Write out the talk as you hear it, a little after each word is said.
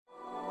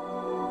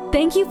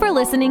Thank you for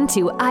listening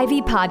to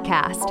Ivy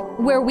Podcast,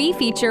 where we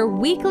feature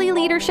weekly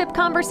leadership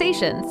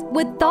conversations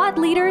with thought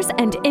leaders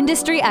and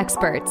industry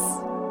experts.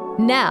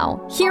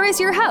 Now, here is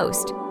your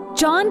host,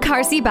 John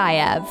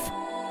Karsibayev.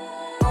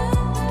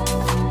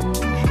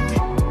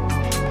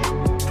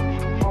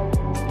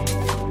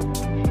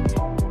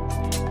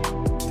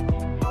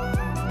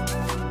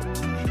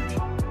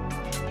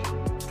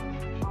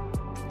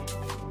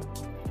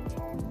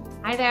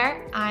 Hi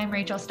there, I'm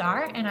Rachel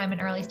Starr, and I'm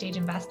an early stage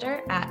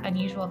investor at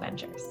Unusual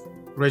Ventures.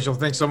 Rachel,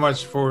 thanks so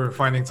much for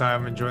finding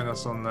time and joining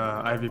us on the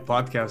Ivy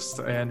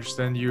Podcast. I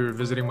understand you're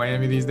visiting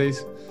Miami these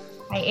days.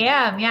 I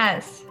am,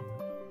 yes.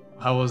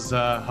 How was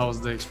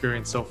the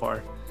experience so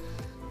far?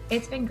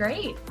 It's been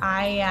great.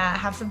 I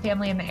have some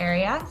family in the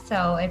area,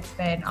 so it's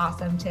been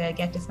awesome to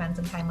get to spend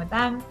some time with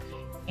them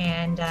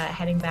and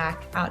heading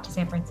back out to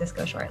San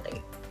Francisco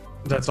shortly.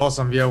 That's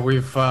awesome. Yeah,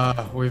 we've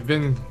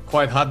been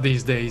quite hot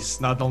these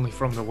days, not only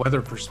from the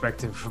weather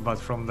perspective, but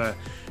from the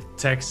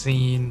tech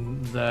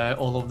scene,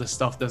 all of the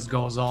stuff that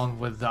goes on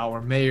with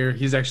our mayor.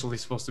 He's actually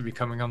supposed to be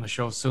coming on the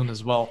show soon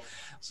as well.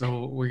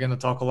 So we're going to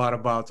talk a lot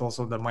about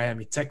also the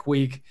Miami Tech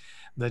Week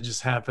that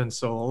just happened.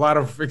 So a lot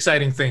of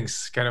exciting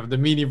things, kind of the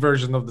mini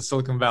version of the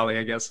Silicon Valley,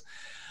 I guess.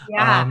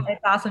 Yeah,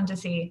 it's awesome to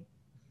see.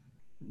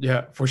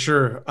 Yeah, for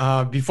sure.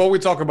 Before we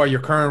talk about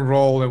your current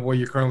role and what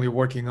you're currently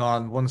working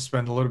on, I want to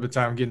spend a little bit of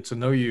time getting to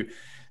know you.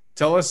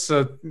 Tell us,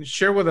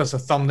 share with us a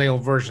thumbnail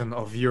version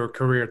of your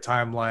career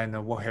timeline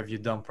and what have you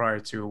done prior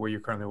to what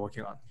you're currently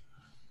working on?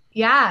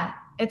 Yeah,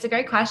 it's a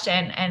great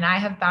question. And I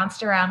have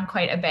bounced around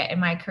quite a bit in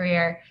my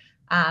career.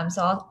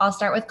 So I'll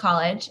start with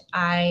college.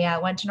 I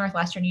went to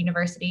Northwestern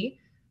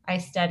University. I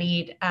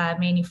studied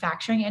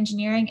manufacturing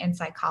engineering and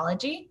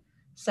psychology.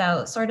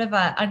 So sort of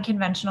an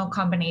unconventional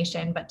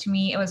combination, but to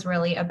me, it was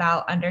really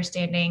about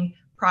understanding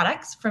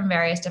products from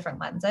various different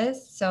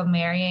lenses. So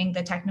marrying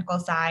the technical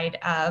side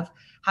of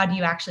how do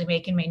you actually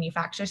make and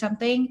manufacture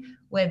something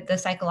with the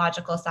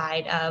psychological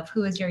side of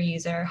who is your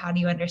user, how do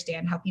you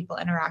understand how people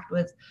interact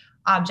with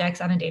objects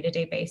on a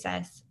day-to-day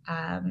basis.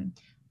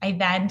 I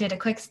then did a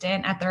quick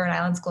stint at the Rhode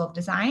Island School of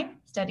Design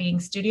studying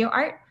studio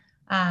art.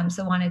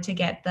 So wanted to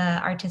get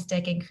the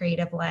artistic and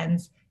creative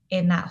lens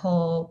in that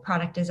whole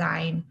product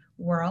design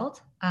world.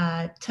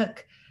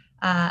 Took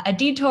a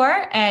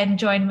detour and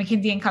joined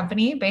McKinsey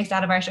Company based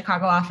out of our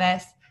Chicago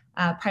office,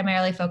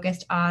 primarily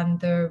focused on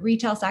the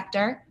retail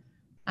sector,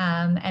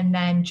 and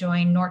then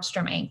joined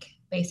Nordstrom Inc.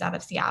 based out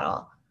of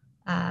Seattle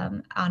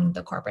on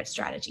the corporate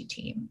strategy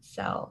team.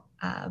 So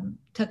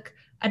took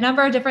a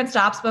number of different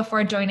stops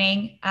before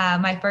joining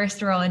my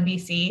first role in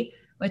VC,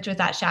 which was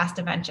at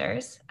Shasta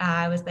Ventures.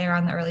 I was there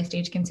on the early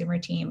stage consumer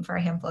team for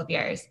a handful of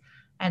years,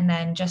 and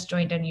then just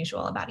joined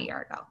Unusual about a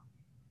year ago.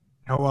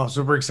 Oh, wow.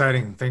 Super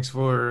exciting. Thanks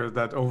for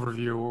that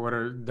overview. What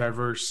a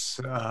diverse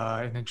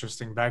and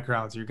interesting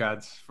backgrounds you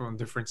got from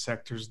different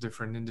sectors,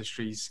 different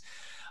industries.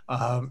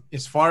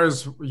 As far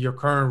as your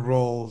current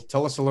role,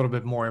 tell us a little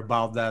bit more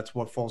about that.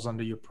 What falls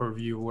under your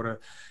purview? What are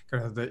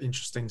kind of the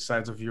interesting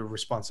sides of your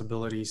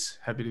responsibilities?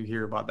 Happy to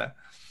hear about that.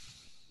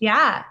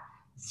 Yeah.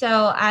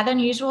 So at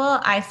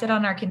Unusual, I sit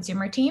on our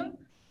consumer team,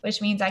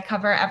 which means I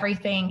cover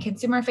everything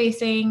consumer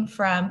facing,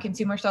 from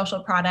consumer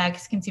social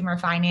products, consumer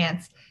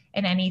finance,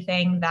 and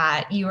anything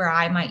that you or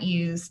I might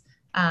use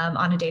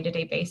on a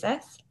day-to-day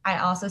basis. I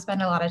also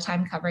spend a lot of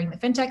time covering the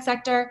fintech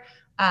sector.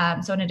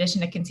 So in addition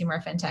to consumer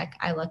fintech,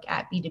 I look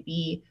at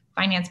B2B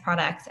finance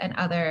products and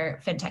other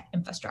fintech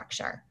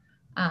infrastructure.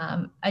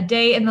 A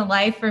day in the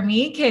life for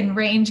me can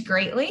range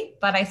greatly,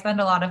 but I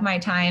spend a lot of my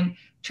time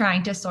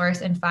trying to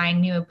source and find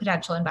new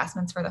potential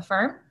investments for the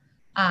firm,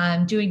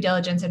 doing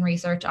diligence and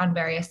research on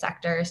various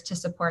sectors to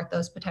support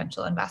those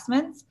potential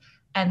investments.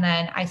 And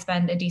then I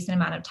spend a decent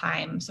amount of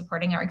time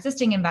supporting our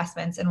existing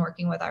investments and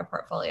working with our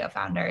portfolio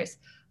founders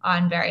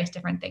on various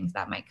different things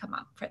that might come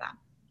up for them.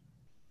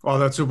 Well,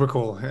 that's super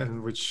cool,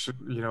 and which,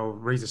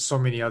 raises so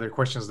many other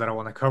questions that I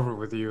want to cover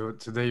with you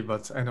today,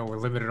 but I know we're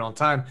limited on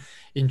time.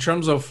 In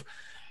terms of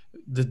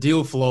the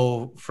deal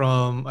flow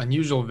from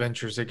Unusual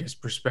Ventures, I guess,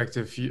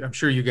 perspective, I'm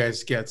sure you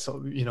guys get,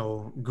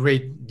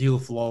 great deal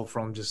flow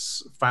from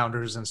just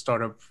founders and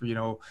startup,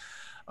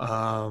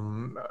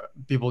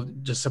 people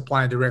just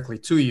supplying directly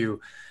to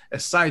you.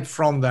 Aside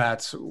from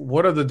that,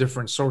 what are the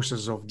different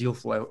sources of deal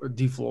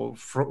flow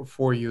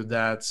for you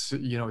that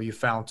you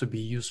found to be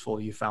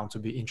useful, you found to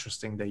be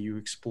interesting, that you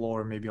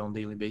explore maybe on a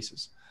daily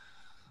basis?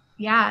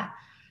 Yeah,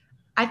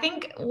 I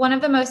think one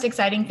of the most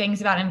exciting things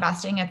about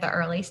investing at the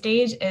early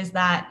stage is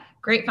that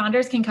great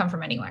founders can come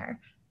from anywhere.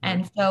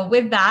 And so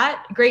with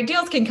that, great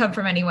deals can come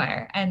from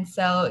anywhere. And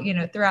so,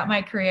 throughout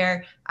my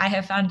career, I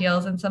have found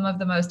deals in some of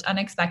the most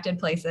unexpected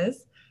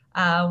places.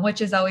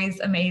 Which is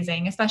always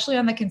amazing, especially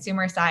on the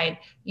consumer side.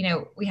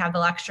 We have the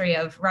luxury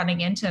of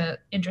running into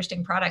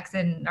interesting products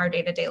in our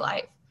day-to-day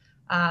life.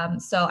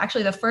 So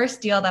actually the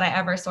first deal that I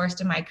ever sourced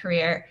in my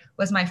career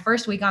was my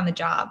first week on the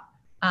job.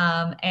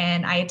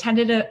 And I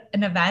attended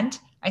an event.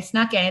 I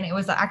snuck in. It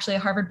was actually a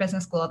Harvard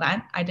Business School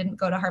event. I didn't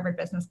go to Harvard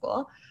Business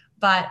School,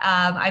 but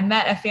I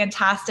met a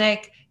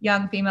fantastic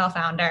young female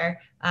founder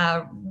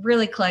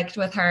really clicked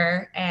with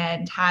her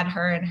and had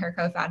her and her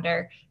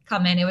co-founder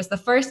come in. It was the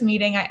first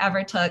meeting I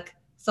ever took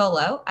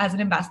solo as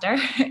an investor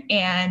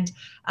and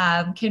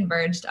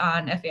converged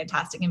on a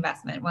fantastic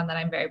investment, one that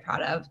I'm very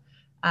proud of.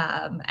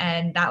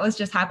 And that was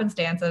just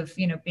happenstance of,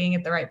 being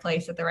at the right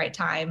place at the right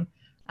time,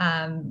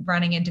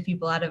 running into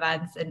people at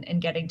events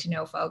and getting to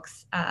know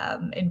folks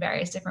in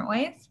various different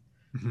ways.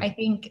 Mm-hmm. I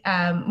think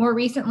more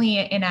recently,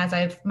 and as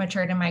I've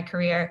matured in my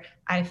career,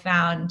 I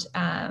found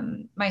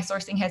my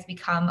sourcing has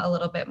become a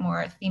little bit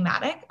more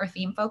thematic or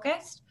theme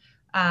focused.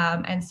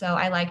 And so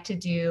I like to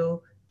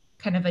do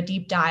kind of a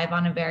deep dive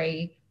on a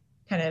very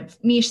kind of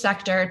niche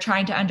sector,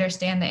 trying to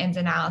understand the ins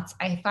and outs.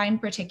 I find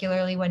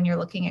particularly when you're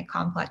looking at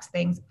complex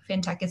things,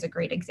 fintech is a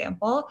great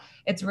example.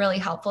 It's really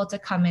helpful to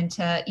come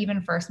into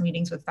even first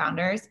meetings with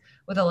founders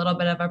with a little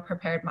bit of a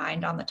prepared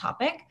mind on the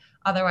topic.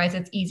 Otherwise,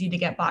 it's easy to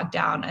get bogged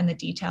down in the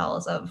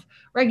details of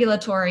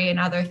regulatory and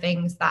other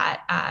things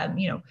that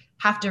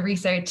have to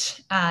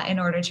research in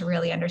order to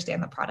really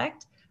understand the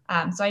product.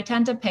 So I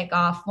tend to pick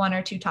off 1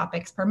 or 2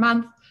 topics per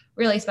month,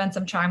 really spend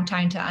some time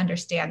trying to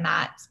understand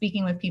that,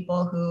 speaking with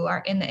people who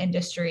are in the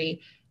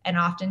industry. And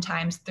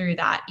oftentimes through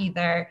that,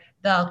 either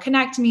they'll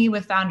connect me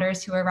with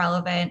founders who are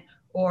relevant,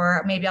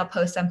 or maybe I'll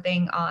post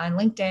something on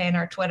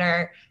LinkedIn or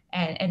Twitter,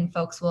 and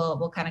folks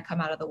will kind of come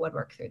out of the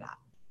woodwork through that.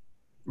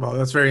 Well,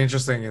 that's very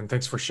interesting, and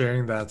thanks for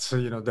sharing that. So,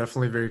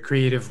 definitely very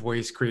creative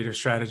ways, creative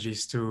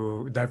strategies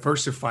to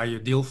diversify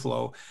your deal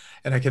flow.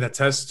 And I can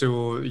attest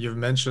to, you've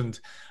mentioned,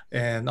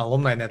 and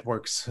alumni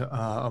networks.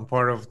 I'm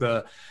part of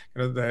the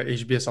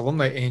HBS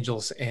Alumni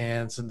Angels,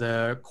 and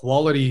the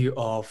quality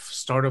of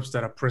startups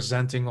that are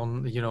presenting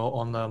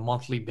on a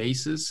monthly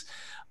basis.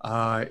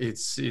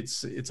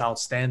 It's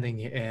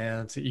outstanding,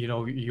 and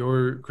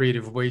your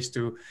creative ways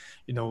to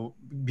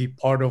be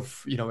part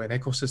of an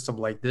ecosystem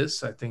like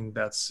this. I think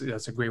that's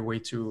a great way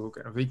to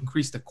kind of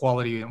increase the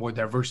quality and more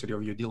diversity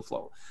of your deal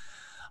flow.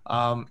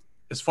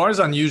 As far as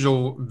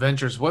Unusual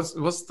Ventures, what's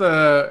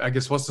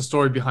the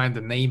story behind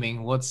the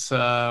naming?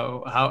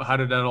 How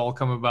did that all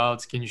come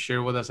about? Can you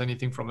share with us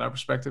anything from that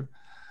perspective?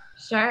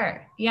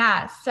 Sure.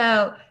 Yeah.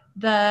 So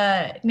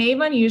the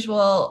name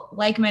Unusual,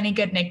 like many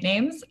good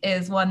nicknames,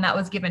 is one that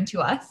was given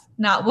to us,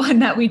 not one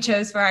that we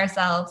chose for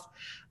ourselves.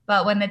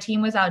 But when the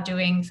team was out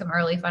doing some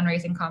early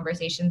fundraising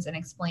conversations and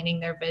explaining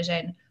their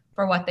vision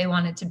for what they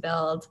wanted to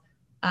build,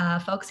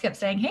 folks kept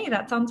saying, "Hey,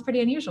 that sounds pretty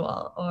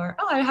unusual," or,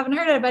 "Oh, I haven't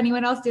heard of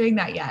anyone else doing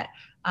that yet."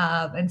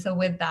 And so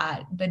with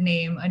that, the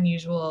name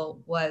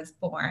Unusual was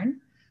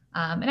born.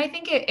 And I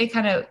think it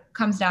kind of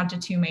comes down to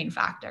 2 main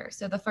factors.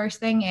 So the first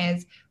thing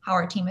is how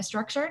our team is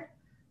structured.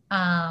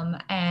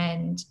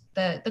 And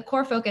the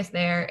core focus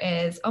there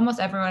is almost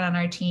everyone on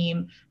our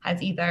team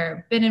has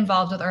either been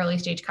involved with early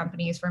stage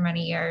companies for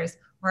many years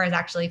or has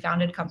actually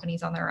founded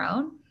companies on their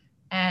own.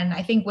 And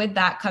I think with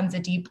that comes a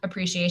deep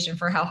appreciation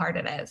for how hard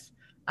it is,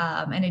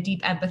 and a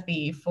deep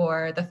empathy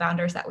for the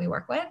founders that we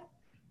work with.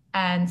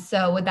 And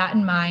so with that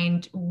in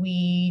mind,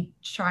 we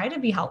try to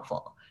be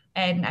helpful.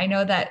 And I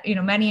know that,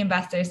 many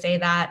investors say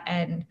that,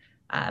 and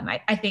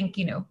I think,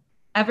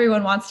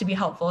 everyone wants to be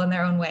helpful in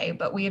their own way,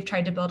 but we have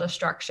tried to build a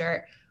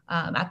structure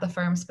at the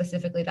firm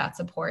specifically that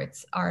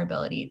supports our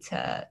ability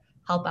to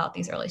help out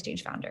these early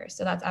stage founders.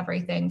 So that's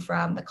everything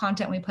from the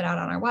content we put out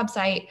on our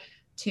website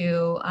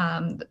to,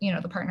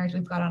 the partners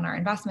we've got on our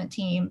investment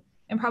team.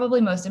 And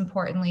probably most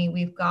importantly,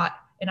 we've got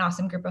an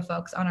awesome group of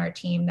folks on our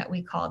team that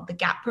we call the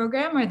GAP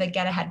program, or the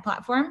Get Ahead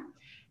platform.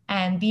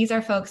 And these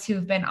are folks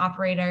who've been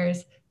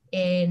operators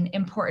in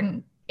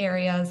important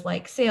areas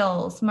like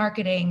sales,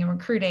 marketing, and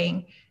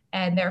recruiting.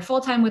 And they're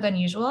full-time with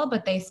Unusual,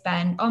 but they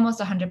spend almost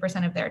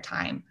 100% of their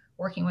time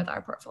working with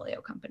our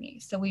portfolio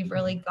companies. So we've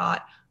really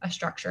got a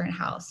structure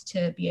in-house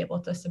to be able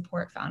to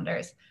support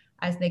founders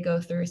as they go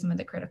through some of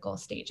the critical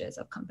stages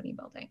of company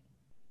building.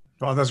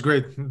 Well, that's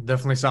great.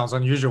 Definitely sounds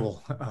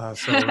unusual.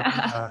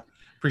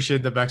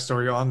 Appreciate the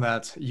backstory on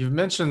that. You've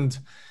mentioned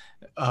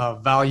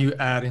value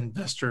add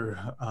investor,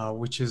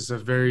 which is a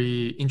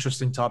very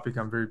interesting topic.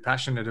 I'm very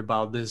passionate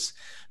about this.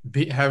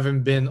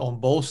 Having been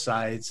on both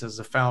sides as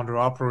a founder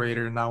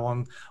operator, now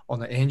on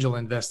the angel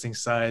investing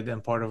side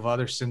and part of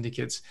other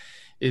syndicates,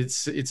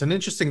 it's an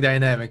interesting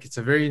dynamic. It's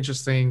a very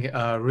interesting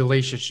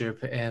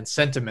relationship and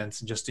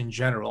sentiment just in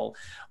general,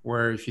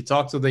 where if you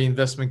talk to the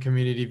investment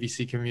community,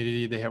 VC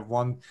community, they have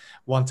one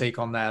take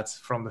on that.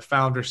 From the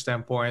founder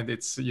standpoint,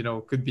 it's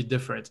could be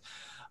different.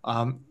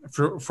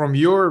 From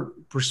your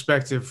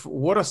perspective,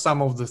 what are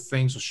some of the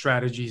things or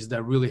strategies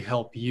that really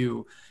help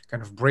you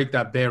kind of break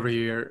that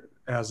barrier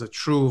as a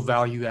true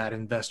value add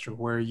investor,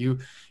 where you're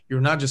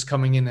not just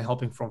coming in and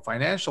helping from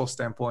financial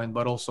standpoint,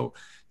 but also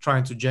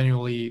trying to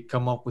genuinely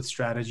come up with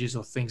strategies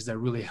or things that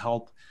really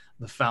help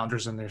the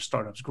founders and their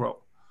startups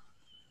grow?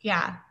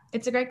 Yeah,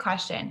 it's a great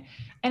question.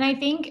 And I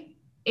think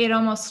it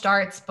almost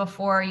starts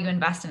before you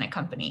invest in a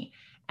company.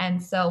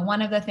 And so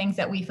one of the things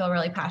that we feel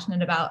really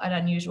passionate about at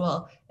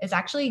Unusual is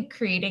actually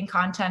creating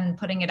content and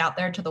putting it out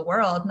there to the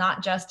world,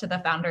 not just to the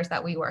founders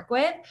that we work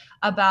with,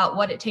 about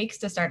what it takes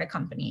to start a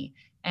company.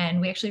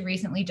 And we actually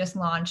recently just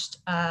launched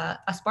a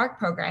Spark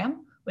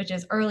program, which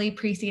is early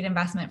pre-seed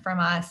investment from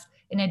us,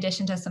 in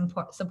addition to some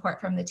support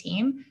from the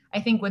team.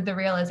 I think with the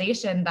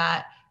realization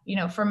that,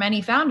 for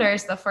many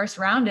founders, the first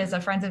round is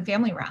a friends and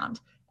family round,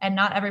 and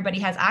not everybody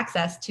has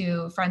access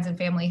to friends and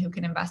family who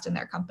can invest in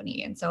their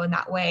company. And so in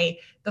that way,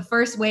 the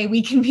first way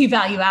we can be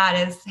value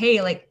add is,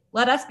 hey,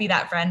 let us be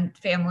that friend,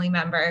 family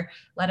member.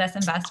 Let us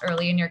invest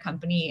early in your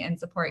company and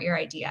support your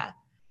idea.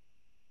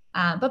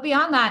 But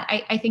beyond that,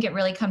 I think it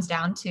really comes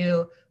down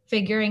to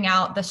figuring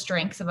out the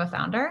strengths of a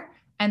founder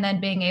and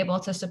then being able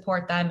to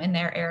support them in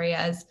their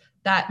areas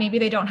that maybe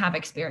they don't have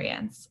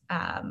experience.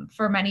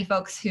 For many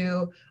folks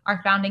who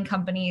are founding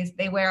companies,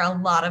 they wear a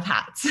lot of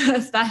hats,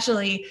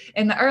 especially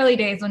in the early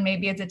days when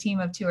maybe it's a team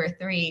of 2 or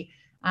 3.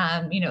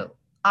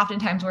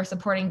 Oftentimes we're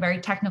supporting very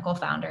technical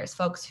founders,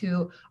 folks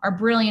who are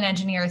brilliant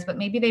engineers, but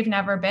maybe they've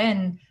never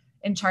been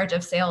in charge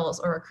of sales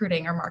or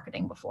recruiting or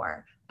marketing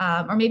before.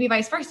 Or maybe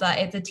vice versa.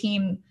 It's a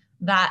team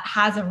that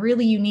has a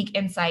really unique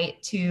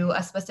insight to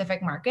a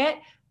specific market,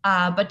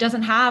 but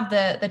doesn't have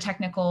the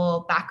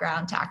technical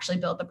background to actually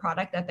build the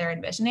product that they're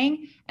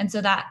envisioning. And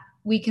so that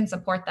we can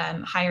support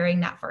them hiring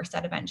that first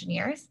set of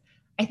engineers.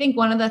 I think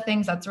one of the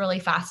things that's really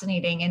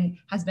fascinating and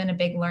has been a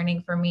big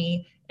learning for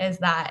me is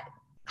that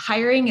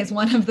hiring is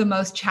one of the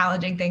most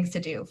challenging things to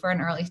do for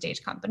an early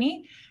stage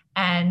company.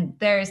 And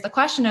there's the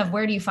question of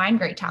where do you find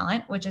great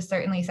talent, which is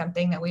certainly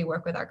something that we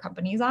work with our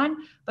companies on,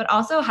 but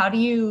also how do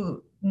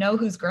you know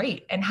who's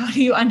great and how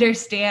do you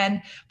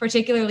understand,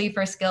 particularly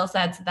for skill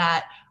sets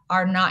that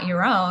are not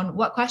your own,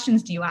 what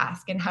questions do you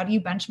ask and how do you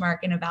benchmark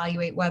and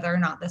evaluate whether or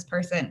not this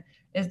person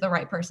is the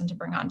right person to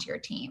bring onto your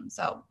team?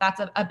 So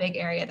that's a big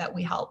area that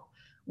we help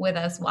with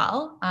as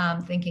well.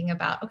 Thinking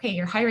about, okay,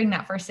 you're hiring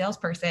that first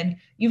salesperson,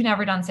 you've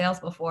never done sales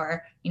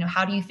before,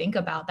 how do you think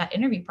about that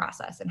interview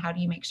process and how do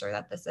you make sure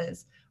that this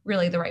is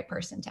really the right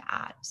person to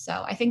add?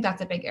 So I think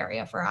that's a big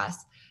area for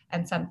us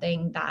and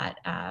something that,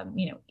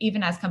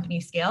 even as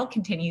companies scale,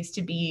 continues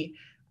to be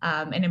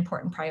an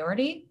important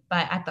priority.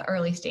 But at the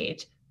early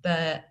stage,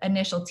 the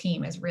initial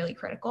team is really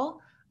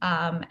critical,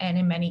 and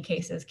in many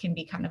cases can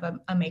be kind of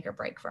a make or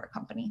break for a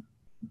company.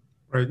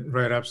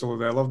 Right,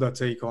 absolutely. I love that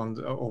take on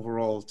the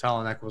overall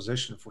talent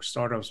acquisition for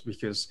startups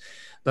because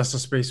that's the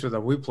space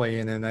that we play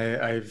in, and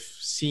I've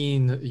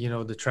seen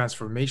the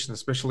transformation,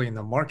 especially in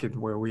the market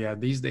where we are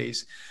these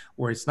days,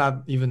 where it's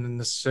not even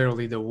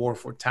necessarily the war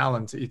for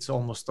talent; it's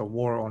almost a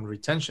war on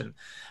retention,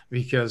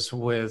 because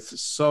with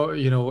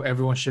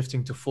everyone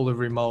shifting to fully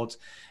remote,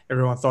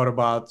 everyone thought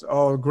about,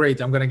 oh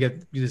great, I'm going to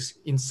get this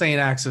insane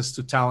access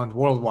to talent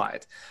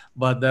worldwide.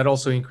 But that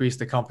also increased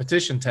the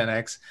competition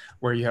 10x,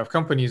 where you have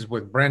companies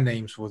with brand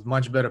names, with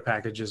much better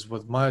packages,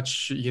 with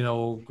much,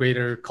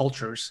 greater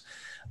cultures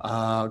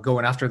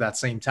going after that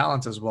same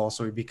talent as well.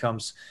 So it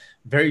becomes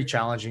very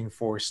challenging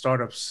for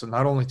startups,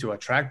 not only to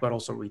attract, but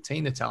also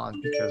retain the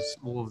talent because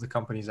all of the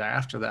companies are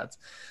after that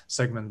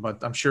segment.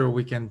 But I'm sure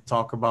we can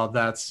talk about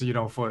that,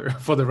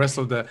 for the rest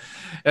of the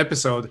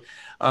episode.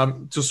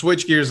 To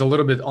switch gears a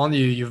little bit on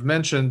you've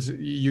mentioned,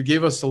 you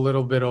gave us a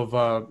little bit of,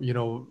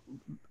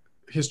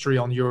 history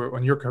on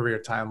your career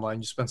timeline.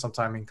 You spent some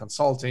time in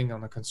consulting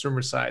on the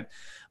consumer side,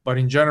 but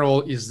in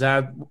general,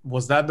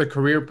 was that the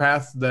career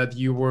path that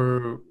you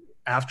were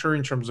after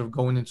in terms of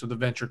going into the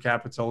venture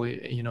capital,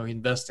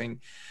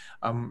 investing?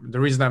 The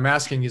reason I'm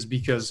asking is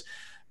because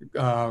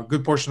a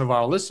good portion of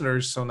our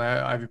listeners on the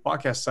Ivy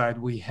podcast side,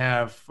 we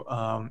have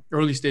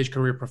early stage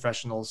career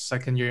professionals,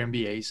 second year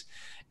MBAs,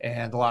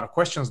 and a lot of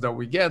questions that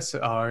we get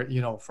are,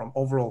 from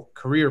overall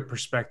career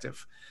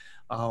perspective.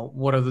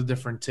 What are the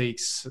different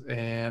takes?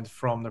 And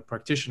from the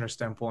practitioner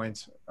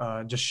standpoint,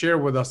 just share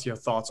with us your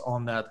thoughts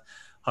on that,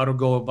 how to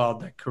go about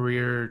that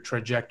career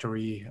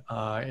trajectory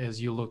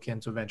as you look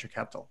into venture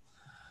capital.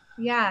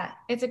 Yeah,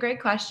 it's a great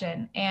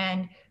question.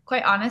 And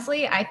quite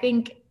honestly, I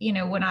think,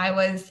 when I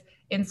was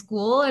in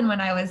school and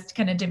when I was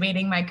kind of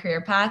debating my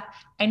career path,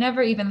 I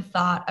never even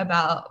thought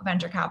about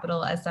venture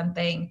capital as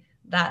something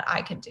that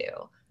I could do.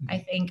 Mm-hmm. I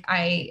think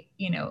I,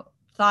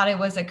 thought it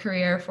was a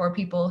career for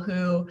people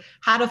who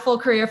had a full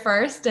career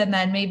first, and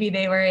then maybe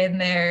they were in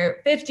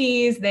their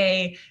 50s,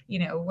 they,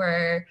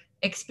 were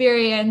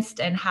experienced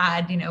and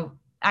had,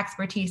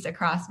 expertise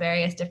across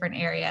various different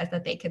areas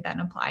that they could then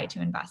apply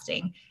to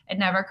investing. It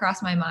never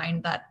crossed my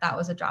mind that that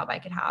was a job I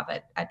could have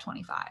at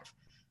 25.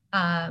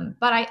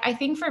 But I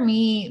think for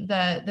me,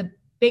 the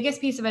biggest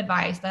piece of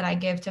advice that I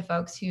give to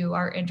folks who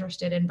are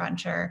interested in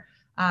venture,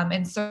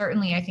 and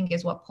certainly I think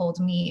is what pulled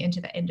me into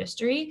the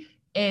industry,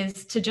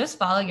 is to just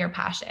follow your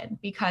passion.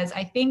 Because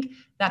I think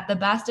that the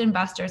best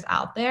investors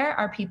out there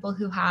are people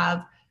who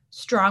have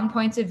strong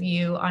points of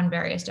view on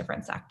various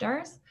different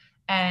sectors.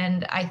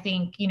 And I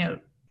think,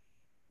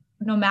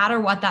 no matter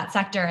what that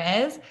sector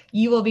is,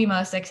 you will be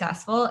most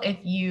successful if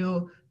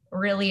you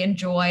really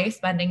enjoy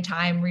spending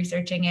time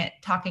researching it,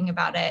 talking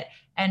about it,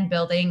 and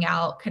building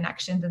out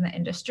connections in the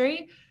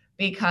industry,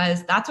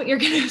 because that's what you're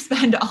going to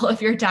spend all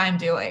of your time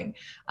doing.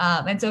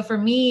 And so for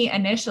me,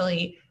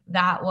 initially,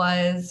 that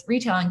was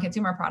retail and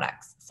consumer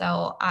products.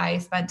 So I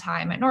spent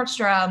time at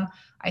Nordstrom.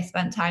 I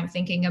spent time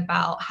thinking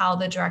about how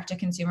the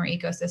direct-to-consumer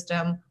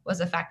ecosystem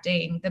was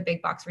affecting the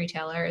big box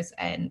retailers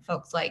and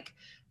folks like,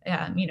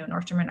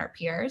 Nordstrom and our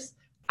peers.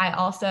 I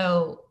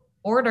also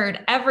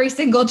ordered every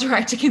single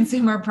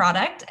direct-to-consumer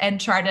product and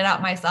tried it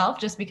out myself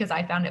just because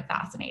I found it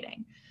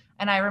fascinating.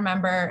 And I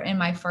remember in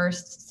my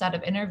first set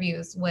of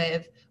interviews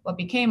with what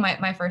became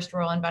my first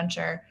role in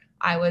venture,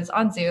 I was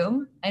on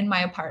Zoom in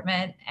my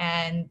apartment,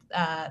 and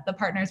the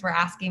partners were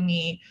asking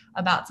me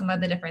about some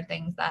of the different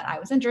things that I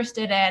was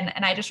interested in.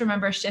 And I just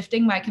remember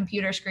shifting my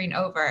computer screen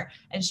over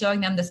and showing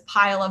them this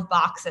pile of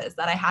boxes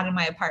that I had in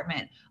my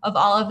apartment of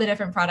all of the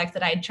different products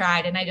that I'd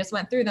tried. And I just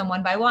went through them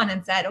one by one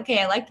and said,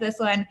 okay, I liked this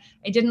one.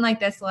 I didn't like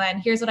this one.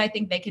 Here's what I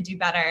think they could do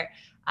better.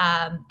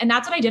 And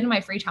that's what I did in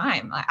my free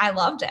time. I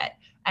loved it.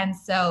 And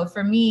so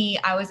for me,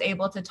 I was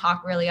able to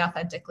talk really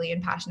authentically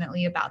and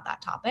passionately about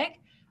that topic.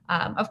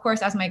 Of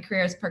course, as my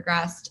career has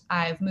progressed,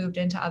 I've moved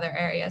into other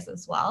areas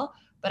as well.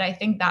 But I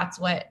think that's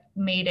what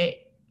made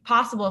it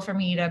possible for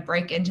me to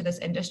break into this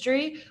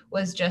industry,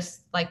 was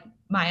just like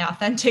my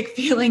authentic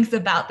feelings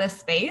about this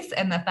space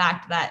and the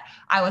fact that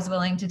I was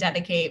willing to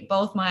dedicate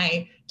both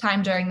my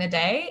time during the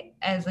day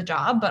as a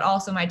job, but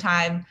also my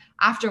time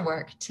after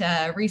work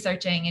to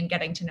researching and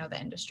getting to know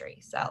the industry.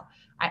 So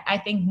I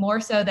think more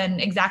so than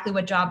exactly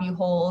what job you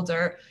hold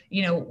or,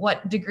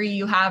 what degree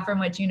you have from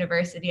which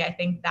university, I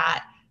think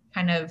that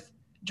kind of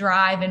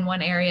drive in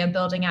one area,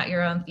 building out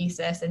your own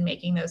thesis and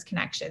making those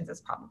connections is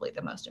probably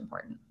the most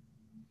important.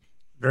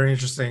 Very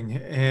interesting.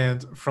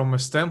 And from a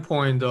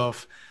standpoint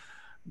of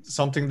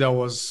something that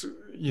was,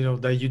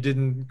 that you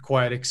didn't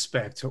quite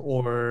expect,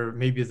 or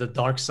maybe the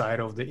dark side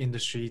of the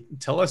industry,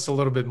 tell us a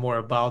little bit more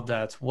about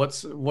that.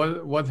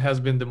 What has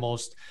been the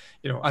most,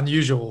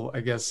 unusual, I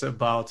guess,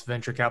 about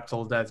venture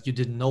capital that you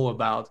didn't know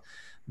about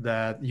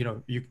that,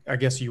 I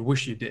guess you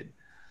wish you did?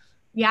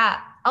 Yeah,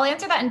 I'll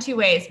answer that in two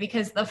ways,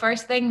 because the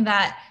first thing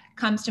that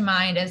comes to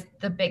mind is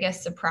the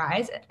biggest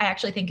surprise. I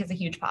actually think is a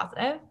huge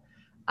positive.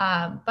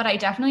 But I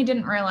definitely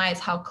didn't realize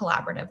how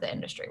collaborative the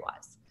industry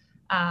was.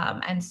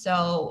 And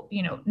so,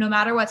 no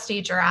matter what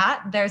stage you're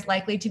at, there's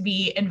likely to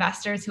be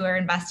investors who are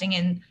investing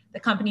in the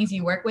companies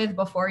you work with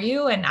before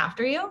you and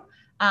after you.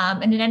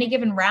 And in any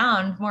given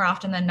round, more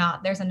often than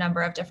not, there's a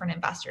number of different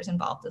investors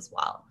involved as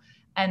well.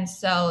 And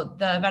so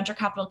the venture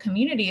capital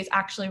community is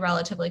actually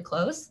relatively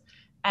close.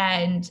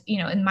 And,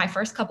 in my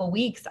first couple of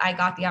weeks, I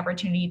got the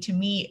opportunity to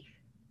meet,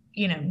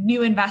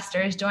 new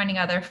investors joining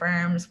other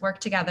firms, work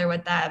together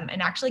with them,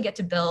 and actually get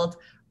to build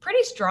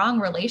pretty strong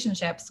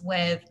relationships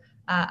with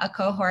a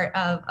cohort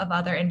of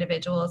other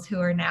individuals who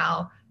are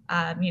now,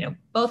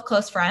 both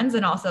close friends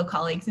and also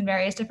colleagues in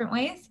various different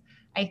ways.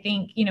 I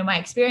think, my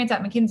experience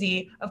at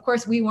McKinsey, of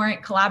course, we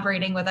weren't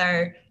collaborating with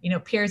our,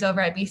 peers over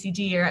at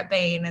BCG or at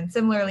Bain. And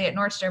similarly at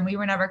Nordstrom, we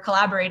were never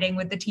collaborating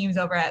with the teams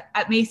over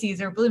at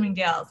Macy's or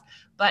Bloomingdale's.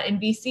 But in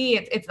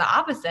VC, it's the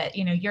opposite.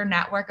 Your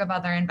network of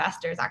other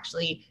investors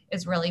actually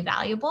is really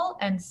valuable.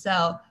 And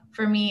so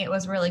for me, it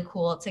was really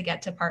cool to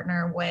get to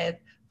partner with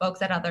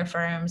folks at other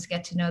firms,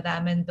 get to know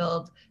them and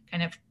build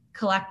kind of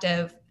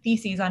collective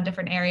theses on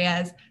different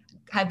areas.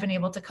 I've been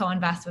able to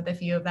co-invest with a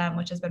few of them,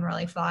 which has been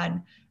really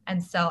fun.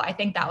 And so I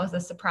think that was a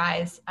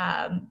surprise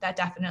that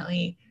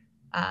definitely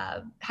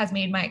has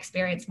made my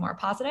experience more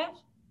positive.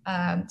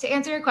 To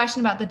answer your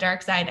question about the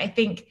dark side, I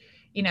think,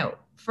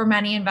 for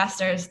many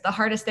investors, the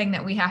hardest thing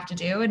that we have to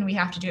do, and we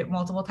have to do it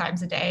multiple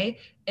times a day,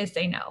 is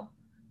say no.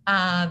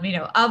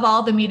 Of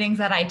all the meetings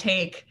that I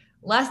take,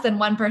 less than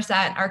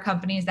 1% are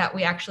companies that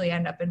we actually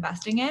end up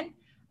investing in.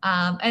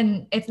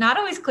 And it's not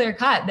always clear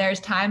cut.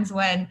 There's times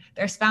when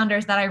there's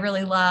founders that I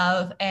really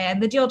love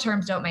and the deal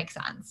terms don't make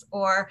sense,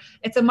 or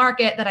it's a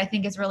market that I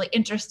think is really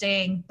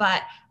interesting,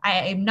 but I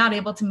am not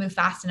able to move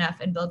fast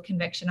enough and build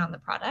conviction on the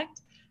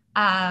product.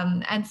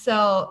 And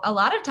so a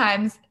lot of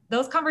times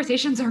those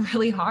conversations are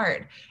really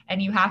hard,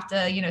 and you have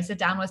to, sit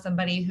down with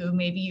somebody who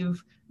maybe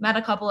you've met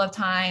a couple of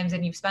times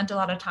and you've spent a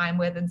lot of time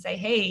with and say,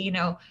 hey,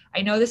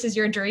 I know this is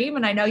your dream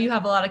and I know you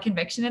have a lot of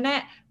conviction in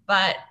it,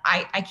 but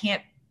I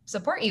can't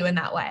support you in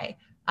that way.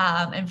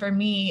 And for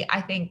me,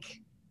 I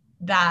think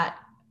that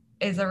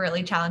is a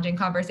really challenging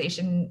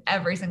conversation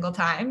every single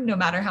time. No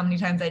matter how many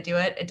times I do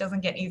it, it doesn't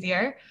get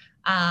easier.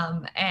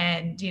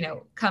 And,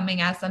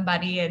 coming as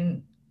somebody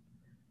and,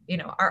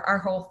 our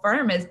whole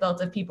firm is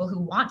built of people who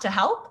want to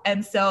help.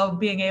 And so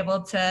being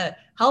able to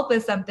help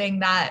is something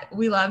that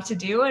we love to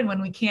do. And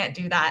when we can't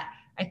do that,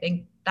 I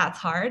think that's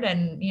hard.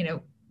 And,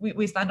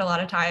 we spend a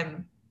lot of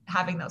time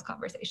having those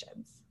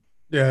conversations.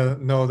 Yeah,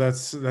 no,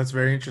 that's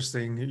very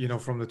interesting.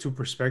 From the two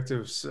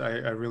perspectives,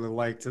 I really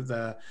liked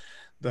the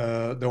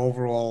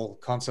overall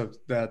concept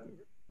that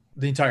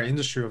the entire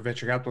industry of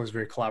venture capital is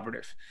very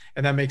collaborative.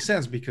 And that makes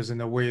sense because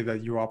in a way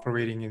that you're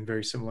operating in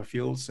very similar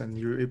fields and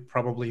you're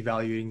probably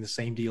evaluating the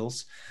same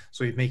deals.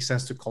 So it makes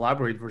sense to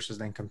collaborate versus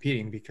then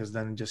competing, because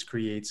then it just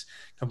creates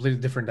completely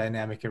different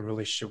dynamic and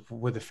relationship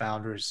with the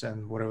founders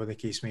and whatever the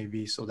case may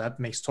be. So that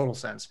makes total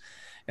sense.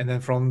 And then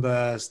from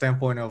the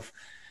standpoint of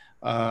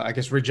I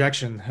guess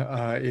rejection.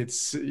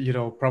 It's,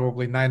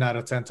 probably 9 out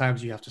of 10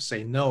 times you have to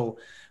say no.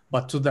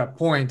 But to that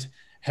point,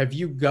 have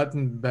you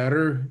gotten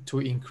better to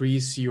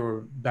increase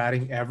your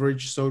batting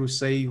average, so to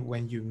say,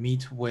 when you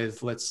meet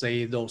with, let's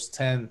say, those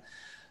 10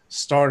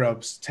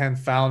 startups, 10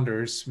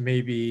 founders,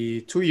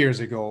 maybe 2 years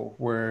ago,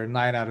 where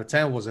 9 out of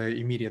 10 was an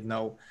immediate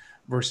no,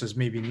 versus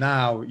maybe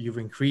now you've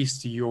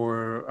increased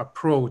your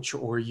approach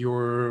or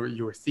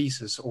your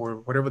thesis or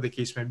whatever the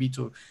case may be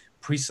to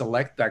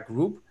pre-select that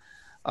group?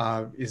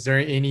 Is there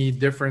any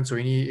difference or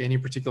any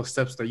particular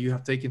steps that you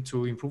have taken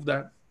to improve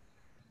that?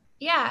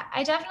 Yeah,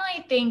 I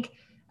definitely think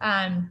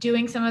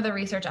doing some of the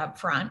research up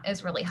front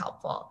is really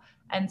helpful.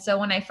 And so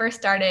when I first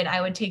started,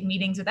 I would take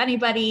meetings with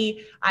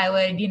anybody. I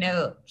would,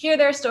 hear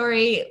their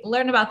story,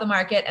 learn about the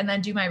market, and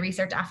then do my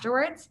research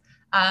afterwards.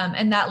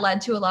 And that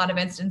led to a lot of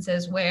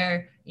instances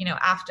where,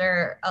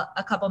 after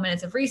a couple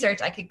minutes of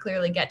research, I could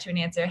clearly get to an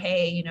answer.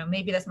 Hey,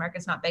 maybe this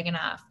market's not big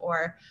enough,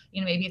 or,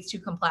 maybe it's too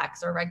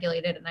complex or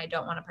regulated and I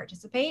don't want to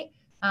participate.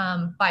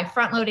 By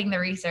front loading the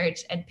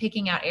research and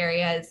picking out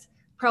areas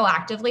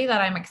proactively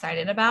that I'm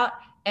excited about,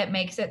 it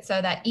makes it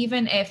so that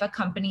even if a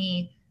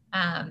company,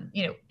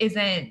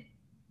 isn't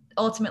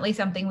ultimately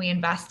something we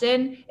invest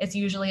in, it's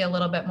usually a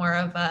little bit more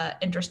of a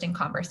interesting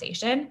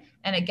conversation.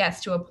 And it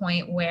gets to a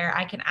point where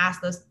I can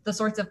ask the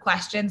sorts of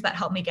questions that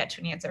help me get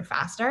to an answer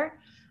faster.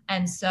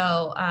 And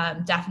so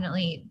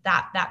definitely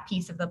that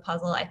piece of the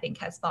puzzle, I think,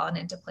 has fallen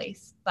into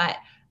place. But,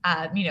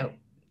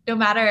 no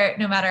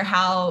matter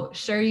how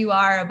sure you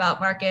are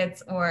about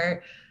markets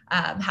or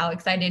how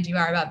excited you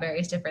are about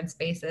various different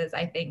spaces,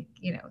 I think,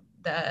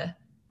 the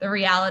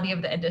reality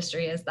of the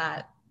industry is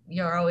that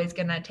you're always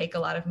going to take a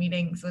lot of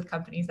meetings with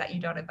companies that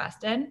you don't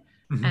invest in.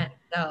 Mm-hmm. And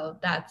so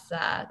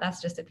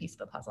that's just a piece of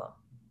the puzzle.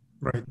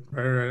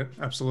 Right.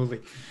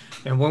 Absolutely.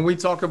 And when we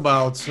talk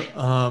about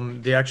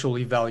the actual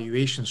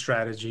evaluation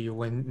strategy,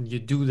 when you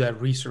do that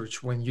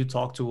research, when you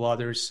talk to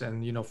others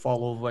and,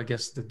 follow, I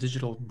guess, the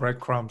digital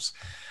breadcrumbs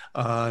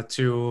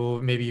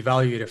to maybe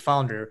evaluate a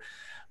founder,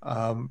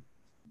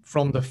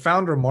 from the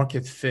founder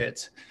market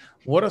fit,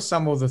 what are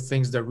some of the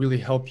things that really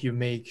help you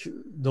make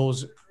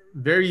those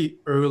very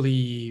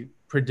early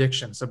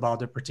predictions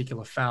about a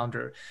particular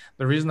founder?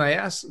 The reason I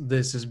ask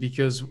this is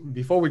because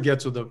before we get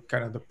to the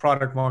kind of the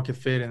product market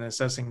fit and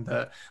assessing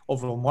the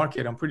overall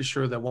market, I'm pretty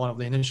sure that one of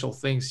the initial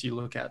things you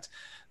look at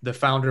the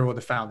founder or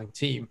the founding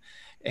team.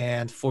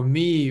 And for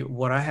me,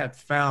 what I had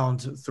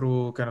found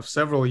through kind of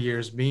several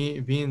years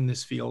being in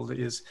this field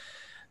is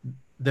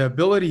the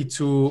ability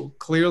to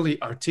clearly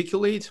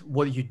articulate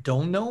what you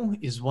don't know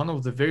is one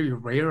of the very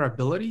rare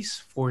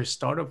abilities for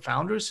startup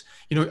founders.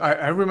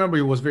 I remember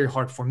it was very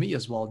hard for me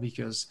as well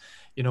because,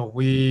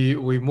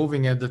 we're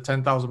moving at the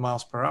 10,000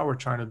 miles per hour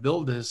trying to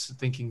build this,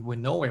 thinking we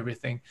know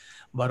everything,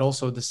 but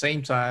also at the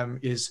same time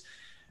is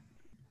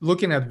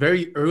looking at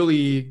very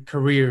early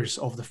careers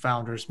of the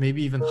founders,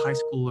 maybe even high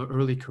school or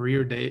early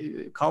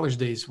college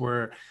days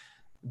where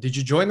did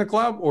you join the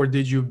club or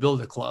did you build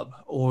a club?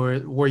 Or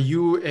were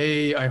you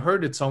I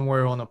heard it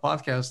somewhere on a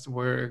podcast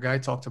where a guy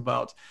talked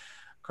about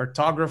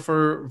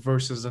cartographer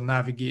versus a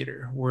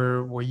navigator.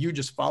 Were you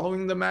just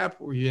following the map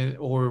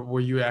or were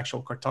you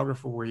actual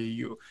cartographer where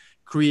you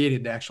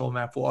created the actual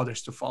map for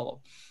others to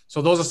follow?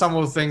 So those are some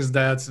of the things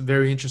that's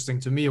very interesting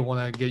to me. I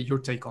want to get your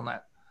take on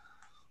that.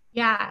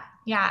 Yeah.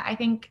 I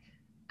think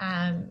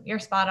you're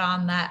spot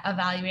on that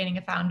evaluating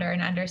a founder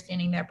and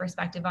understanding their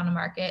perspective on a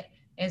market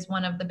is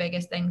one of the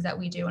biggest things that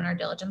we do in our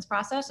diligence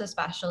process,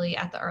 especially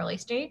at the early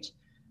stage.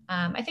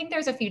 I think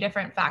there's a few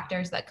different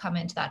factors that come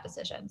into that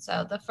decision.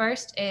 So the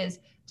first is,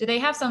 do they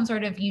have some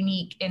sort of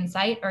unique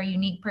insight or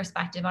unique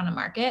perspective on a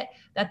market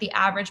that the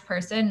average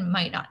person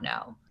might not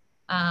know?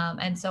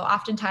 And so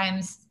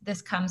oftentimes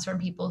this comes from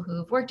people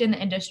who've worked in the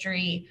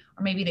industry,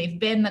 or maybe they've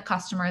been the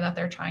customer that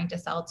they're trying to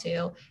sell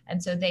to.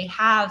 And so they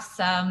have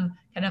some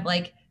kind of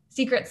like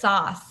secret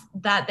sauce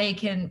that they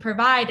can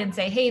provide and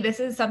say, hey, this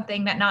is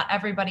something that not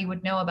everybody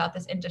would know about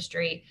this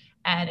industry.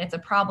 And it's a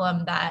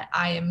problem that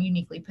I am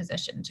uniquely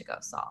positioned to go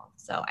solve.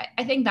 So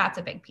I think that's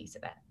a big piece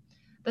of it.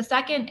 The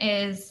second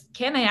is,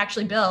 can they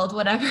actually build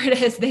whatever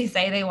it is they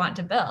say they want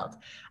to build?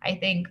 I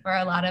think for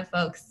a lot of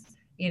folks,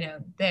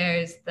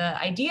 there's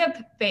the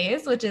idea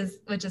phase, which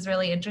is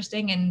really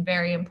interesting and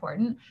very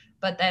important.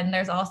 But then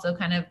there's also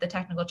kind of the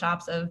technical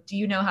chops of, do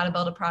you know how to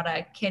build a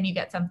product? Can you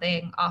get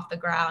something off the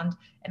ground?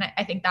 And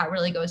I think that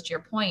really goes to your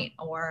point,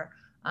 or,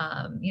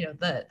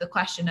 the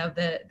question of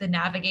the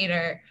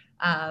navigator,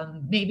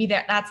 maybe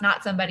that's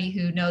not somebody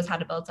who knows how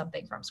to build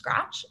something from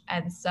scratch.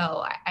 And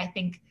so I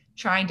think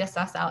trying to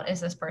suss out, is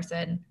this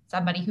person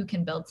somebody who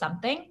can build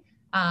something,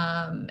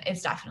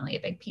 is definitely a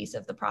big piece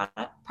of the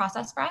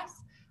process for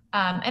us.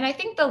 And I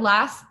think the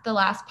last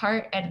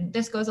part, and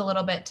this goes a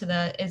little bit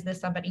to is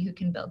this somebody who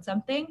can build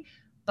something,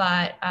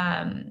 but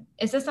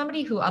is this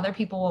somebody who other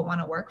people will want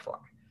to work for?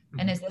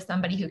 And is this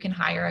somebody who can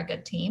hire a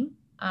good team?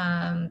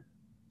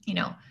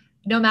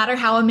 No matter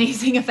how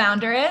amazing a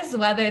founder is,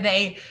 whether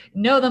they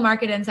know the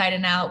market inside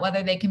and out,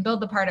 whether they can build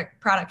the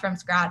product from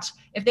scratch,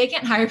 if they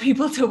can't hire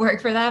people to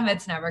work for them,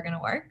 it's never going to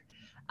work.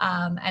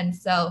 And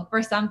so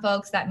for some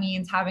folks, that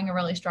means having a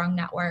really strong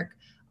network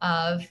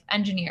of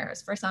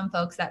engineers. For some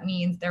folks, that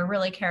means they're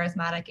really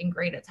charismatic and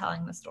great at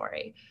telling the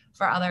story.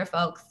 For other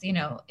folks,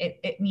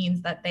 it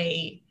means that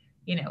they,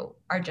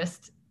 are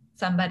just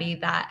somebody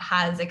that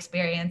has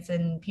experience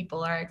and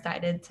people are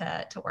excited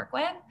to work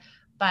with.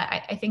 But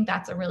I think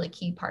that's a really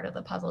key part of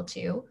the puzzle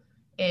too,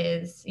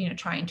 is,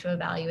 trying to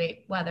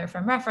evaluate whether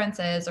from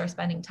references or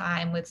spending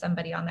time with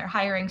somebody on their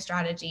hiring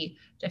strategy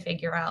to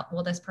figure out,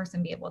 will this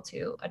person be able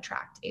to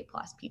attract A+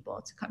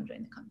 people to come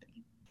join the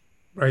company?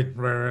 Right.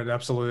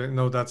 Absolutely.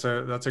 No, that's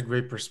a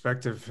great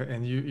perspective.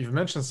 And you've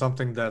mentioned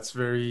something that's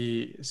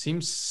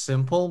seems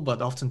simple,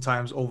 but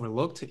oftentimes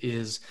overlooked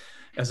is,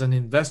 as an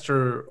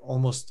investor,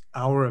 almost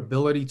our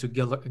ability to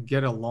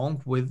get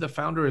along with the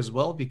founder as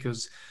well,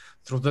 because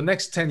through the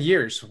next 10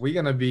 years, we're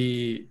going to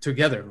be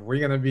together. We're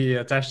going to be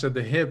attached at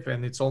the hip,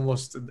 and it's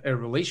almost a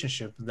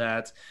relationship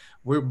that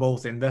we're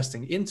both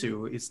investing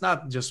into. It's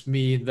not just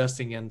me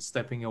investing and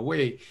stepping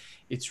away.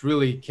 It's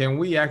really, can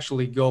we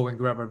actually go and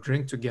grab a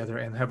drink together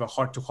and have a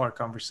heart-to-heart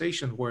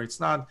conversation where it's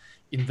not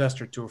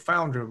investor to a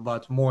founder,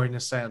 but more in a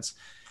sense,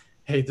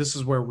 hey, this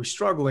is where we're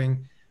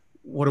struggling.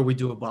 What do we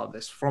do about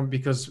this?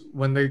 Because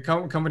when the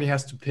company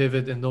has to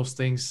pivot and those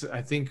things,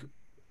 I think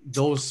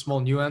those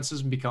small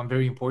nuances become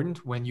very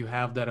important when you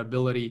have that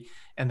ability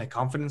and the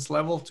confidence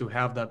level to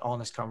have that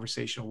honest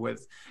conversation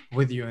with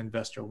your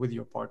investor, with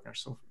your partner.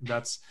 So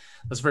that's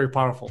very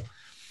powerful.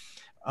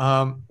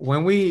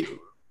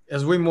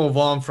 As we move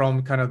on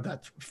from kind of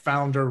that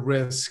founder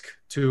risk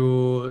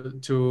to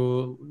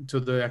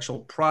the actual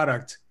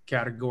product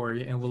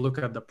category, and we'll look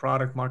at the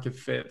product market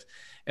fit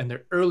and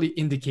the early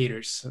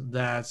indicators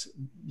that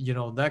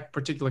that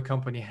particular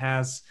company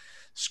has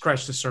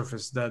scratched the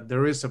surface, that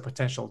there is a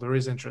potential, there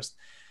is interest.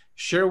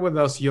 Share with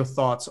us your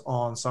thoughts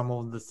on some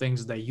of the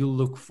things that you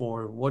look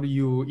for. What do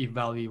you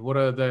evaluate? What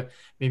are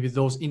maybe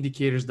those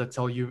indicators that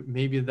tell you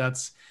maybe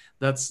there's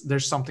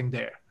something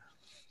there?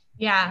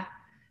 Yeah,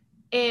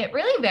 it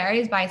really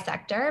varies by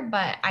sector,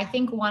 but I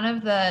think one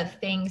of the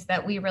things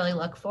that we really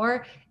look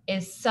for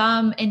is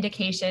some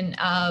indication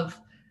of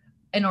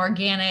an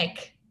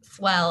organic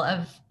swell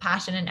of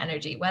passion and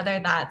energy, whether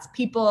that's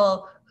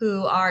people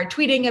who are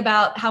tweeting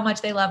about how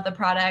much they love the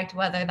product,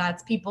 whether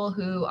that's people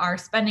who are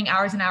spending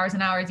hours and hours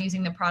and hours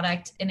using the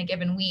product in a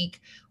given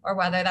week, or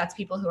whether that's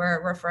people who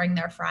are referring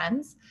their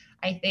friends.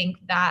 I think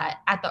that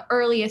at the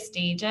earliest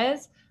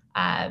stages,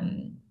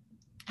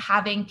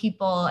 having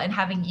people and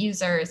having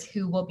users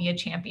who will be a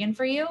champion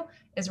for you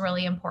is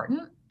really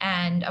important.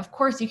 And of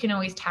course, you can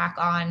always tack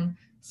on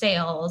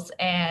sales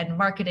and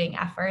marketing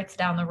efforts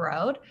down the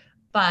road,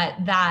 but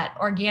that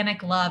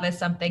organic love is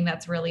something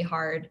that's really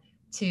hard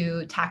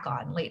to tack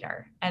on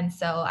later. And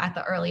so at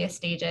the earliest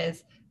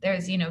stages,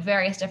 there's,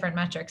 various different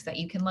metrics that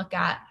you can look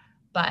at.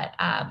 But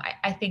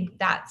I think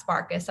that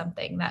spark is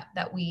something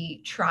that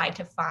we try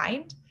to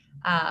find.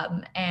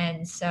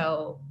 And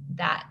so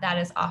that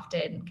is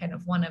often kind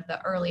of one of the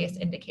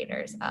earliest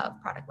indicators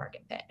of product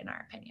market fit, in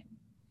our opinion.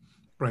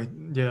 Right.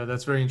 Yeah,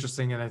 that's very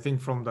interesting. And I think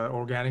from the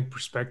organic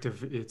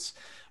perspective, it's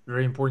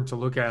very important to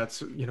look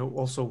at,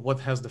 also what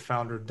has the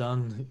founder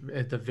done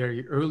at the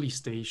very early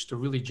stage to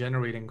really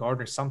generate and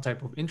garner some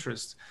type of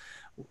interest.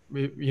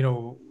 We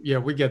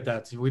get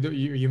that.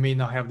 You may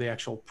not have the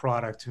actual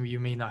product,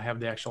 you may not have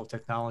the actual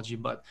technology,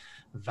 but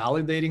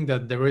validating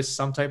that there is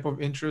some type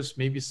of interest,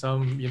 maybe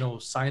some,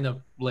 sign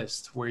up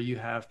list where you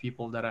have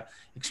people that are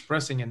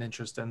expressing an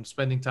interest and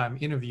spending time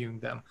interviewing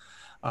them.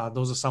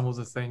 Those are some of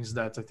the things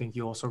that I think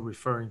you're also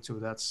referring to.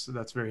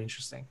 That's very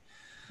interesting.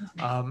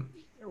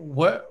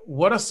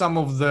 What are some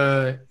of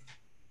the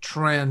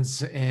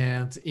trends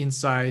and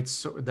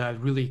insights that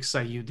really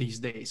excite you these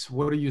days?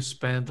 What do you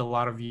spend a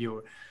lot of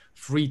your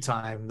free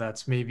time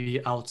that's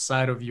maybe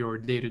outside of your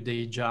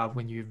day-to-day job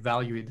when you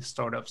evaluate the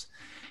startups?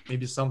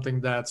 Maybe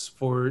something that's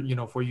for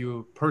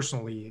you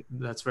personally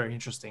that's very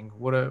interesting.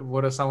 What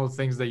are some of the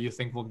things that you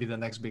think will be the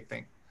next big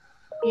thing?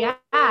 Yeah,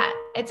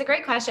 it's a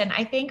great question.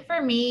 I think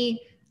for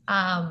me,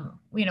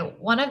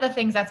 one of the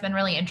things that's been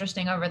really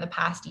interesting over the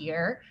past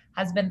year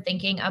has been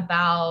thinking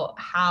about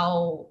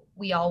how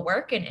we all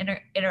work and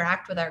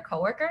interact with our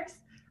coworkers.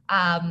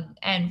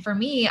 And for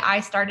me,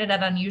 I started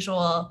at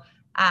Unusual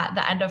at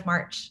the end of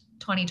March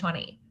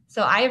 2020.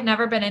 So I have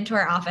never been into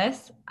our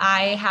office.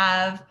 I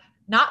have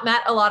not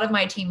met a lot of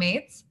my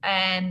teammates,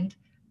 and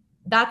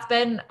that's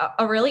been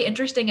a really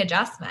interesting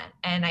adjustment.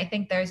 And I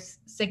think there's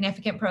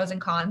significant pros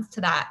and cons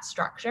to that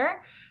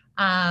structure.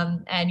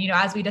 And,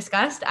 as we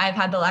discussed, I've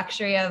had the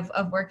luxury of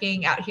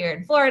working out here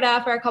in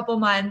Florida for a couple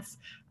months.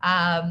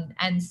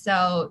 And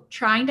so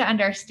trying to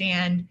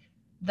understand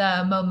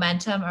the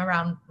momentum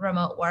around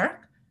remote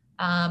work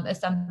is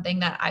something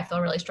that I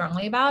feel really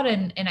strongly about.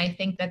 And I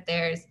think that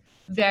there's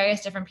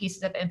various different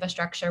pieces of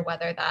infrastructure,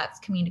 whether that's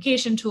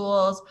communication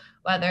tools,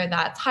 whether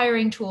that's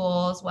hiring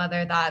tools,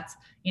 whether that's,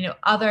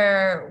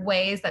 other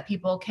ways that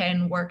people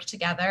can work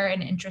together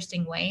in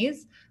interesting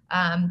ways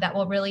that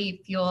will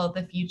really fuel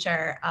the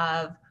future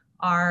of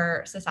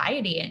our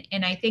society.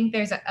 And I think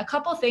there's a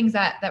couple things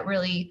that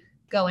really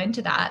go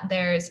into that,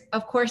 there's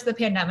of course the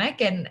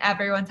pandemic, and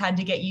everyone's had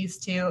to get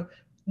used to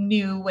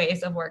new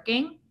ways of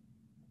working.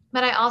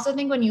 But I also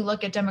think when you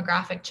look at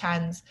demographic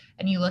trends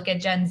and you look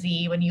at Gen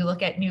Z, when you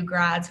look at new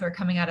grads who are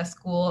coming out of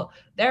school,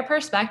 their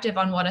perspective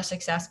on what a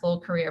successful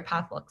career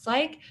path looks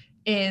like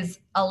is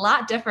a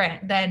lot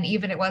different than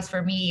even it was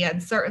for me,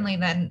 and certainly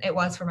than it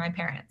was for my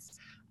parents.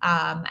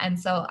 And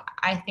so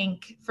I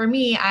think for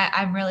me,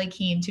 I'm really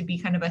keen to be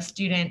kind of a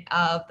student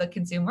of the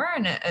consumer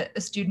and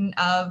a student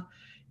of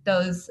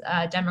those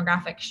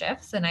demographic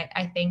shifts. And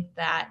I think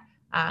that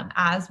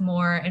as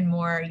more and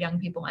more young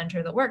people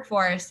enter the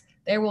workforce,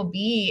 there will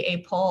be a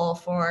pull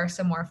for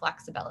some more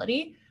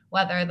flexibility,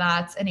 whether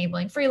that's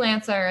enabling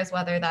freelancers,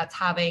 whether that's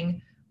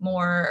having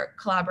more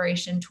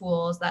collaboration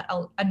tools that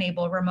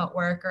enable remote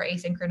work or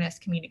asynchronous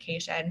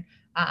communication.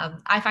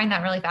 I find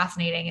that really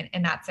fascinating,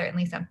 and that's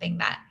certainly something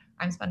that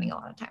I'm spending a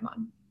lot of time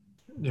on.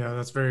 Yeah,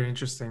 that's very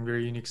interesting,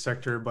 very unique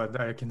sector,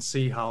 but I can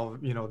see how,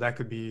 that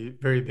could be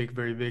very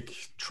big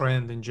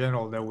trend in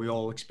general that we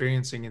all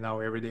experiencing in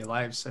our everyday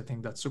lives. I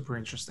think that's super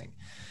interesting.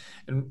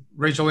 And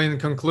Rachel, in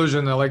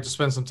conclusion, I'd like to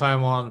spend some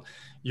time on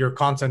your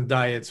content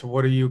diet.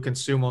 What do you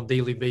consume on a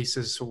daily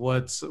basis?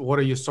 What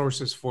are your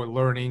sources for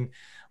learning?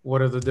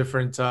 What are the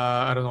different,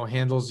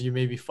 handles you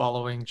may be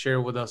following?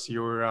 Share with us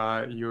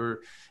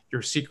your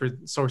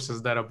secret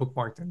sources that are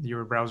bookmarked in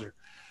your browser.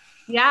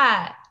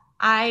 Yeah,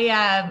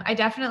 I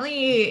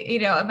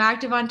definitely, I'm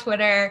active on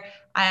Twitter.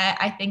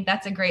 I think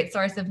that's a great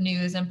source of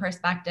news and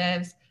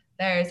perspectives.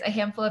 There's a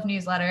handful of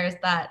newsletters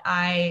that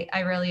I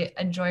really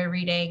enjoy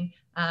reading.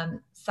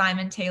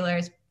 Simon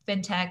Taylor's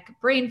FinTech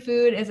Brain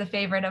Food is a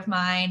favorite of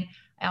mine.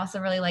 I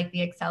also really like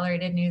the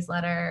Accelerated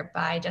newsletter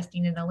by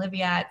Justine and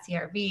Olivia at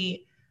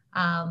CRV.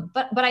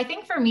 But I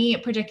think for me,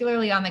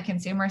 particularly on the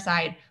consumer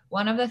side,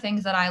 one of the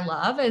things that I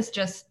love is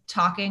just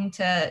talking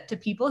to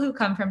people who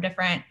come from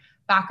different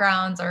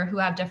backgrounds or who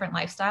have different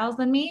lifestyles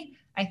than me.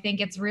 I think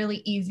it's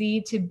really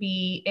easy to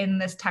be in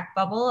this tech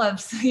bubble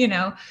of,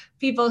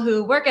 people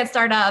who work at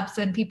startups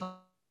and people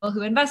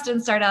who invest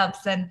in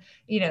startups. And,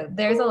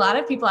 there's a lot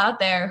of people out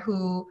there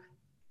who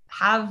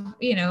have,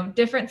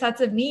 different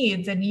sets of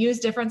needs and use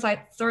different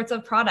sorts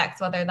of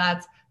products, whether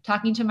that's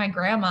talking to my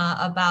grandma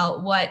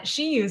about what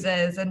she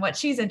uses and what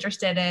she's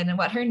interested in and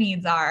what her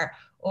needs are,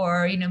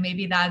 or,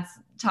 maybe that's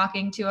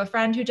talking to a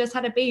friend who just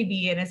had a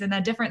baby and is in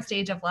a different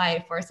stage of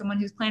life, or someone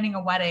who's planning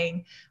a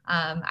wedding.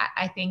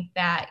 I think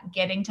that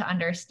getting to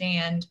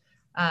understand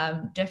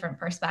different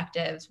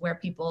perspectives where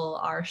people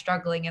are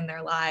struggling in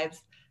their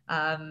lives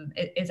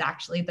is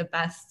actually the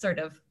best sort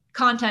of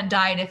content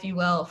diet, if you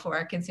will, for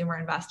a consumer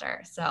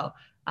investor. So,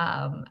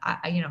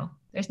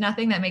 there's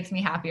nothing that makes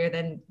me happier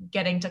than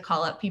getting to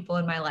call up people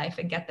in my life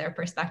and get their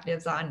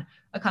perspectives on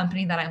a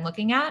company that I'm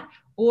looking at,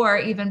 or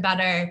even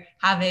better,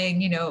 having,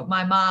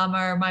 my mom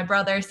or my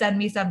brother send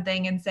me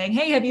something and saying,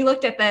 hey, have you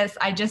looked at this?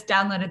 I just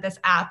downloaded this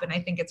app and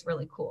I think it's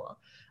really cool.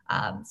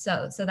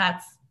 So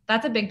that's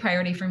a big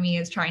priority for me,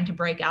 is trying to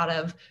break out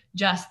of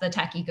just the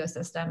tech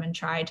ecosystem and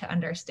try to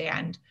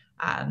understand,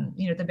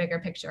 the bigger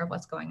picture of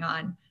what's going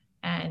on.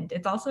 And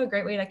it's also a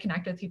great way to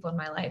connect with people in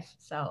my life.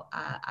 So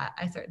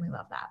I certainly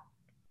love that.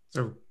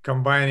 So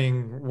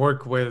combining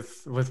work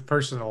with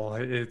personal,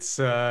 it's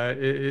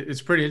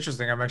pretty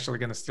interesting. I'm actually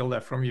going to steal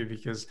that from you,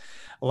 because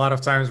a lot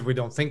of times we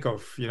don't think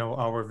of,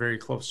 our very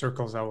close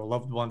circles, our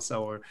loved ones,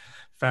 our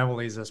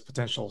families as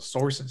potential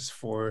sources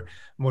for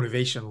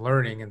motivation,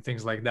 learning, and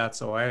things like that.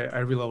 So I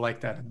really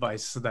like that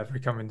advice, that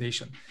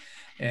recommendation.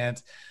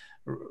 And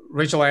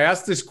Rachel, I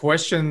asked this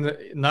question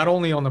not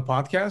only on the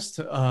podcast,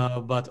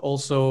 but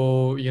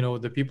also,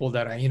 the people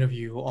that I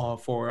interview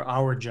for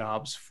our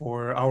jobs,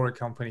 for our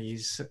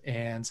companies.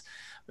 And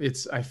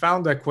I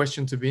found that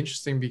question to be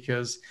interesting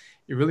because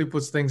it really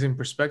puts things in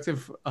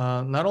perspective,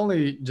 not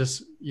only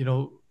just,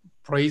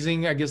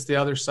 praising, I guess, the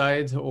other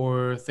side,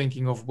 or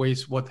thinking of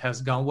ways what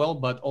has gone well,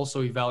 but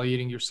also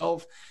evaluating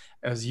yourself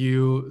as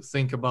you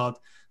think about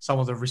some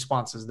of the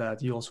responses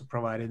that you also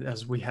provided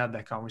as we had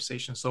that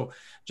conversation. So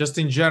just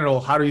in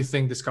general, how do you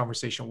think this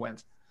conversation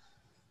went?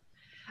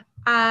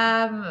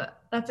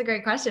 That's a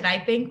great question. I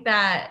think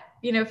that,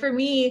 for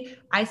me,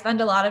 I spend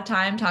a lot of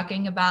time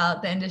talking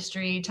about the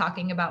industry,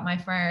 talking about my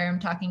firm,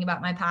 talking about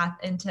my path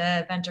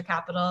into venture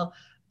capital.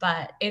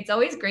 But it's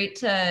always great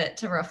to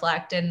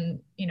reflect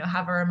and,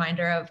 have a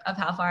reminder of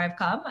how far I've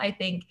come. I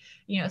think,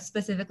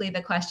 specifically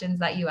the questions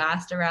that you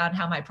asked around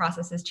how my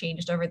process has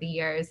changed over the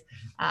years,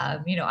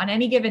 on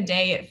any given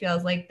day, it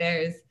feels like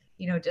there's,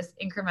 just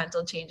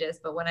incremental changes.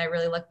 But when I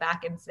really look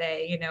back and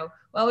say,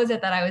 what was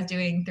it that I was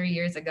doing 3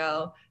 years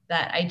ago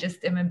that I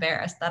just am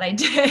embarrassed that I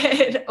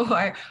did,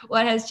 or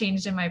what has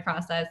changed in my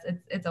process,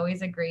 it's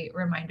always a great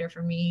reminder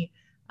for me.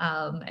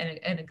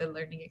 And a good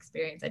learning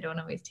experience. I don't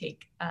always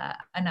take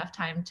enough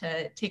time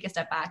to take a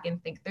step back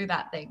and think through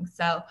that thing.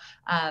 So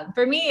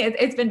for me,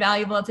 it's been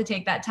valuable to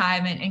take that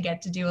time and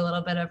get to do a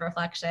little bit of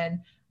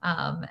reflection.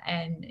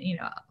 And,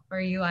 for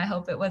you, I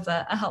hope it was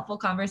a helpful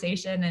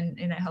conversation,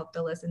 and I hope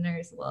the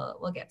listeners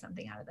will get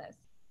something out of this.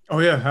 Oh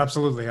yeah,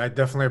 absolutely. I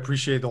definitely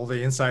appreciate all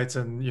the insights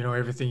and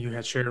everything you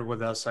had shared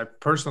with us. I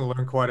personally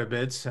learned quite a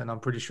bit, and I'm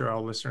pretty sure our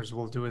listeners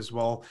will do as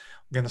well.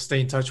 I'm gonna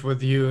stay in touch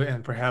with you,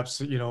 and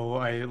perhaps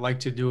I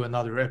like to do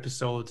another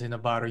episode in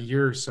about a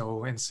year or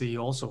so and see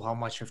also how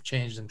much have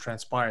changed and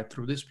transpired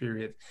through this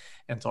period,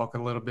 and talk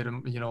a little bit,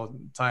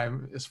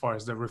 time as far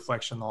as the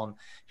reflection on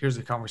here's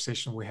the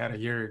conversation we had a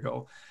year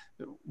ago,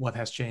 what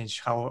has changed,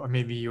 how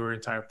maybe your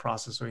entire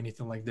process or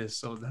anything like this.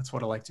 So that's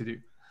what I like to do.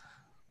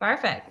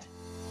 Perfect.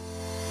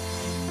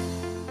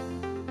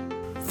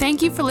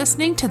 Thank you for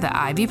listening to the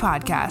Ivy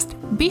Podcast.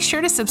 Be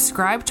sure to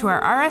subscribe to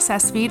our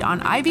RSS feed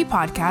on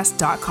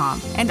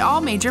ivypodcast.com and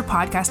all major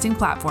podcasting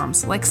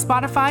platforms like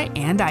Spotify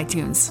and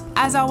iTunes.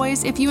 As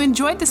always, if you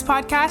enjoyed this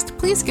podcast,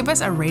 please give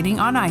us a rating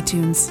on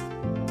iTunes.